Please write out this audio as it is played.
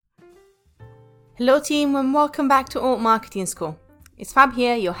Hello team and welcome back to Alt Marketing School. It's Fab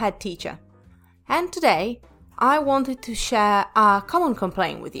here, your head teacher. And today, I wanted to share a common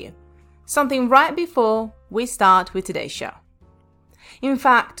complaint with you. Something right before we start with today's show. In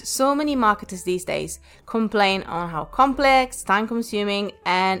fact, so many marketers these days complain on how complex, time-consuming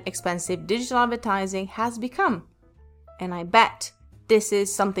and expensive digital advertising has become. And I bet this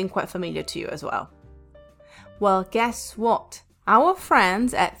is something quite familiar to you as well. Well, guess what? Our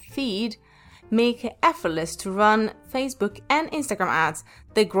friends at Feed make it effortless to run Facebook and Instagram ads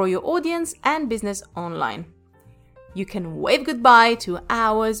that grow your audience and business online. You can wave goodbye to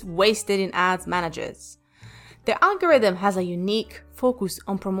hours wasted in ads managers. Their algorithm has a unique focus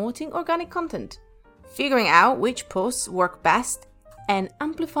on promoting organic content, figuring out which posts work best, and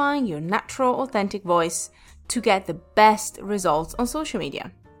amplifying your natural, authentic voice to get the best results on social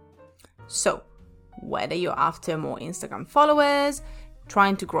media. So, whether you're after more Instagram followers,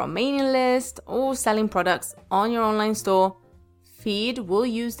 trying to grow a mailing list, or selling products on your online store, Feed will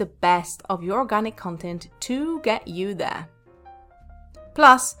use the best of your organic content to get you there.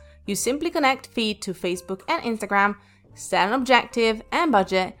 Plus, you simply connect Feed to Facebook and Instagram, set an objective and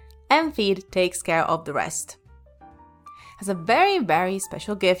budget, and Feed takes care of the rest. As a very, very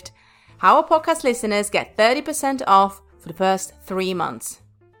special gift, our podcast listeners get 30% off for the first 3 months.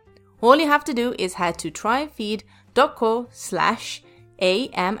 All you have to do is head to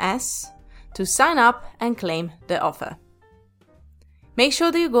tryfeed.co/AMS to sign up and claim the offer. Make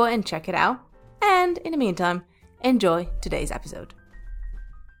sure that you go and check it out, and in the meantime, enjoy today's episode.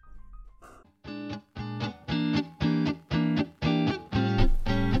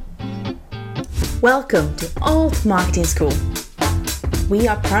 Welcome to Alt Marketing School. We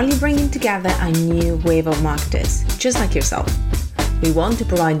are proudly bringing together a new wave of marketers, just like yourself. We want to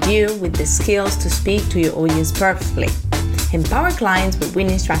provide you with the skills to speak to your audience perfectly, empower clients with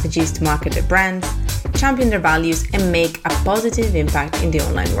winning strategies to market their brands, champion their values, and make a positive impact in the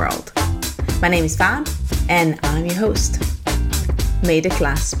online world. My name is Fab, and I'm your host. May the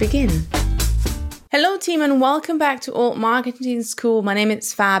class begin. Hello team, and welcome back to Alt Marketing School. My name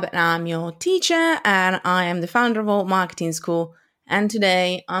is Fab, and I'm your teacher, and I am the founder of Alt Marketing School. And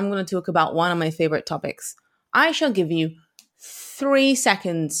today, I'm going to talk about one of my favorite topics. I shall give you 3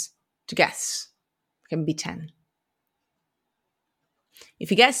 seconds to guess. It can be 10. If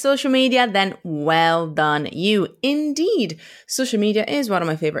you guess social media, then well done you. Indeed, social media is one of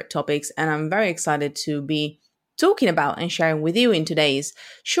my favorite topics, and I'm very excited to be talking about and sharing with you in today's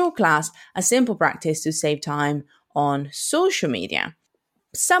short class a simple practice to save time on social media.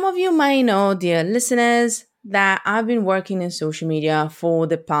 Some of you may know, dear listeners, that I've been working in social media for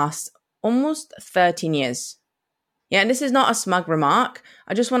the past almost 13 years. Yeah, this is not a smug remark.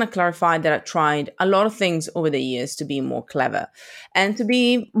 I just want to clarify that I've tried a lot of things over the years to be more clever and to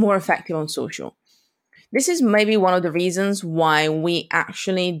be more effective on social. This is maybe one of the reasons why we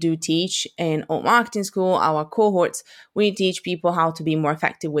actually do teach in Alt Marketing School, our cohorts. We teach people how to be more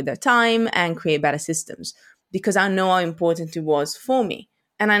effective with their time and create better systems, because I know how important it was for me.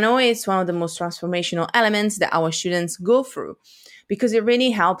 And I know it's one of the most transformational elements that our students go through, because it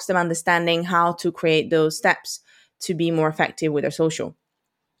really helps them understanding how to create those steps to be more effective with their social.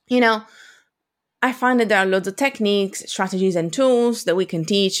 I find that there are loads of techniques, strategies, and tools that we can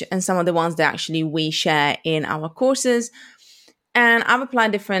teach, and some of the ones that actually we share in our courses. And I've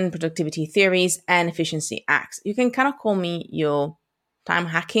applied different productivity theories and efficiency hacks. You can kind of call me your time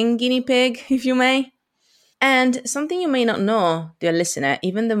hacking guinea pig, if you may. And something you may not know, dear listener,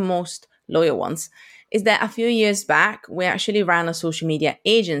 even the most loyal ones, is that a few years back, we actually ran a social media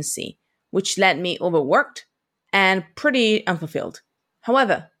agency, which led me overworked and pretty unfulfilled.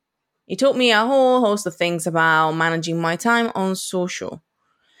 However, it taught me a whole host of things about managing my time on social.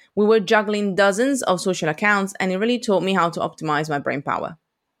 We were juggling dozens of social accounts, and it really taught me how to optimize my brain power.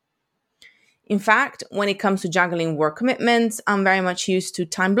 In fact, when it comes to juggling work commitments, I'm very much used to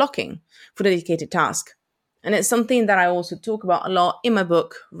time blocking for dedicated tasks. And it's something that I also talk about a lot in my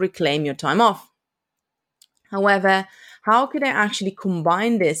book, Reclaim Your Time Off. However, how could I actually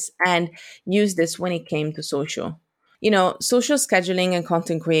combine this and use this when it came to social? Social scheduling and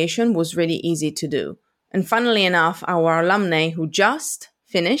content creation was really easy to do. And funnily enough, our alumni who just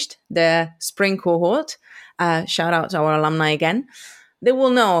finished their spring cohort, shout out to our alumni again, they will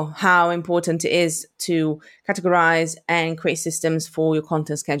know how important it is to categorize and create systems for your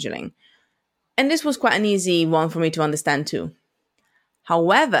content scheduling. And this was quite an easy one for me to understand too.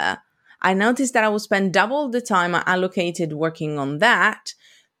 However, I noticed that I would spend double the time I allocated working on that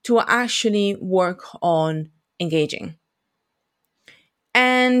to actually work on engaging.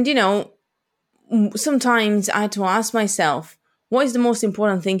 And, sometimes I had to ask myself, What is the most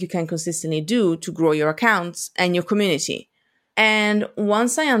important thing you can consistently do to grow your accounts and your community? And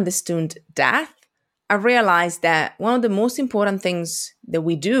once I understood that, I realized that one of the most important things that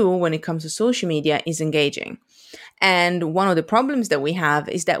we do when it comes to social media is engaging. And one of the problems that we have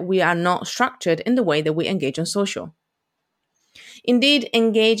is that we are not structured in the way that we engage on social. Indeed,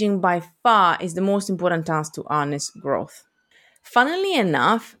 engaging by far is the most important task to harness growth. Funnily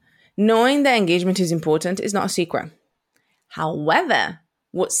enough, knowing that engagement is important is not a secret. However,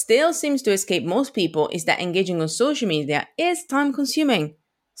 what still seems to escape most people is that engaging on social media is time consuming.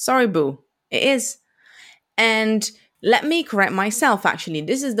 Sorry, boo. It is. And let me correct myself, actually.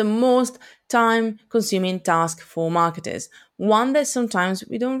 This is the most time consuming task for marketers, one that sometimes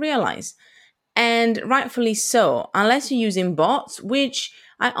we don't realize. And rightfully so, unless you're using bots, which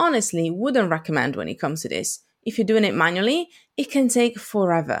I honestly wouldn't recommend when it comes to this. If you're doing it manually, it can take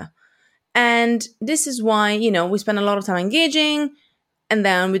forever. And this is why, we spend a lot of time engaging and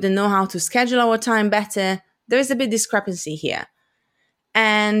then we don't know how to schedule our time better. There is a bit discrepancy here.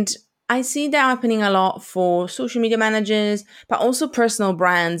 And I see that happening a lot for social media managers, but also personal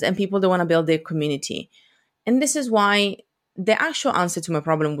brands and people that want to build their community. And this is why the actual answer to my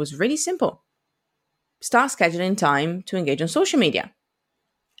problem was really simple. Start scheduling time to engage on social media.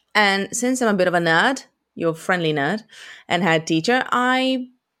 And since I'm a bit of a nerd, your friendly nerd, and head teacher, I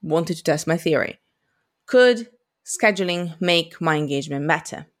wanted to test my theory. Could scheduling make my engagement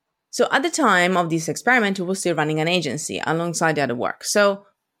better? So at the time of this experiment, we were still running an agency alongside the other work. So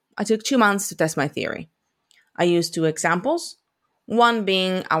I took 2 months to test my theory. I used 2 examples, one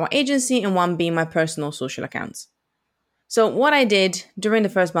being our agency and one being my personal social accounts. So what I did during the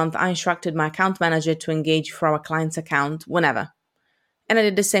first month, I instructed my account manager to engage for our client's account whenever. And I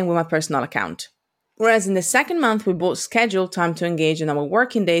did the same with my personal account. Whereas in the second month, we both scheduled time to engage in our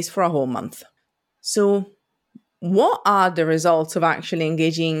working days for a whole month. So what are the results of actually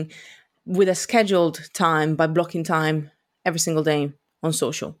engaging with a scheduled time by blocking time every single day on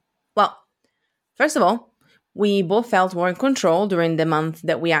social? Well, first of all, we both felt more in control during the month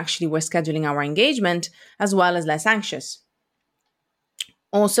that we actually were scheduling our engagement, as well as less anxious.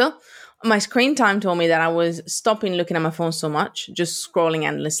 Also, my screen time told me that I was stopping looking at my phone so much, just scrolling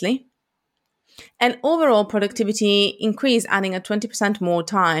endlessly. And overall productivity increased, adding a 20% more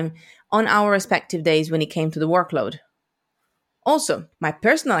time on our respective days when it came to the workload. Also, my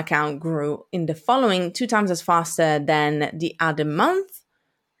personal account grew in the following 2 times as faster than the other month,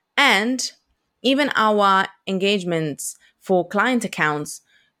 and even our engagements for client accounts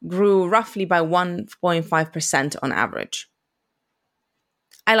grew roughly by 1.5% on average.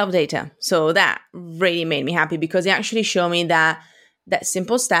 I love data, so that really made me happy because it actually showed me that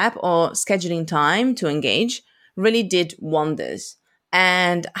simple step or scheduling time to engage really did wonders.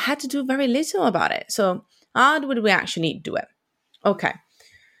 And I had to do very little about it. So how would we actually do it? Okay.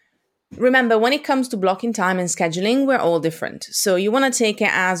 Remember, when it comes to blocking time and scheduling, we're all different. So you want to take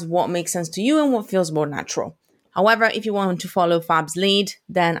it as what makes sense to you and what feels more natural. However, if you want to follow Fab's lead,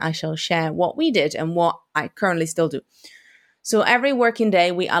 then I shall share what we did and what I currently still do. So every working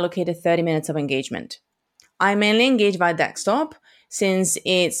day, we allocated 30 minutes of engagement. I mainly engage by desktop since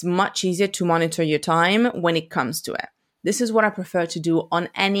it's much easier to monitor your time when it comes to it. This is what I prefer to do on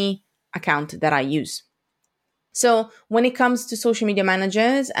any account that I use. So when it comes to social media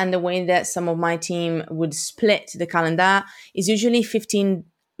managers and the way that some of my team would split the calendar is usually 15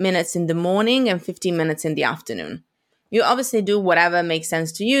 minutes in the morning and 15 minutes in the afternoon. You obviously do whatever makes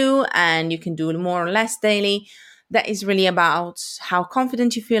sense to you and you can do more or less daily. That is really about how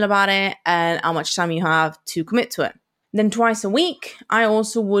confident you feel about it and how much time you have to commit to it. Then twice a week, I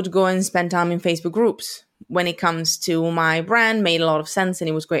also would go and spend time in Facebook groups. When it comes to my brand, made a lot of sense and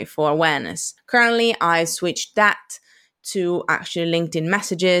it was great for awareness. Currently, I switched that to actually LinkedIn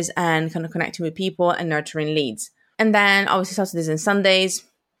messages and kind of connecting with people and nurturing leads. And then obviously Saturdays and Sundays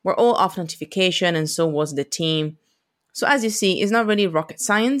were all off notification and so was the team. So as you see, it's not really rocket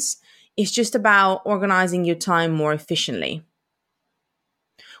science. It's just about organizing your time more efficiently.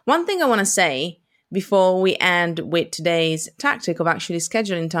 One thing I want to say before we end with today's tactic of actually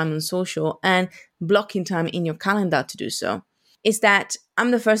scheduling time on social and blocking time in your calendar to do so is that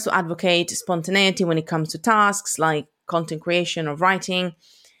I'm the first to advocate spontaneity when it comes to tasks like content creation or writing.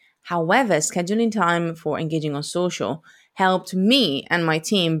 However, scheduling time for engaging on social helped me and my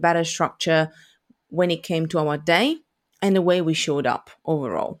team better structure when it came to our day and the way we showed up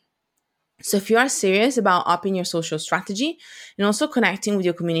overall. So if you are serious about upping your social strategy and also connecting with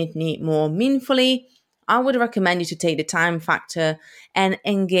your community more meaningfully, I would recommend you to take the time factor and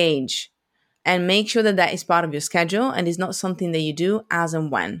engage and make sure that that is part of your schedule and is not something that you do as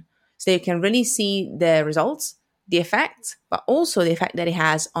and when. So you can really see the results the effects, but also the effect that it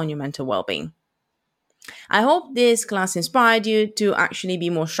has on your mental well-being. I hope this class inspired you to actually be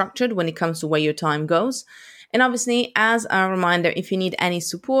more structured when it comes to where your time goes. And obviously, as a reminder, if you need any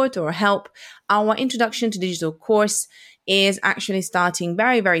support or help, our Introduction to Digital course is actually starting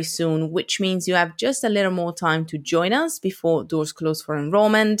very, very soon, which means you have just a little more time to join us before doors close for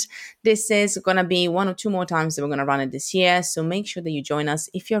enrollment. This is going to be 1 or 2 more times that we're going to run it this year. So make sure that you join us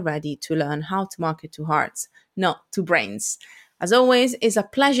if you're ready to learn how to market to hearts, not to brains. As always, it's a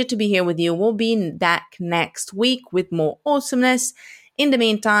pleasure to be here with you. We'll be back next week with more awesomeness. In the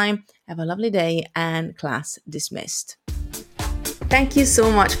meantime, have a lovely day and class dismissed. Thank you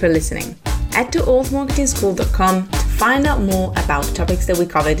so much for listening. Head to altmarketingschool.com to find out more about the topics that we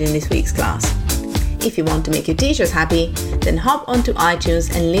covered in this week's class. If you want to make your teachers happy, then hop onto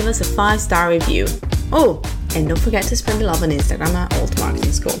iTunes and leave us a 5-star review. Oh, and don't forget to spread the love on Instagram at Alt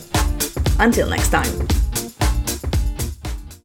Marketing School. Until next time.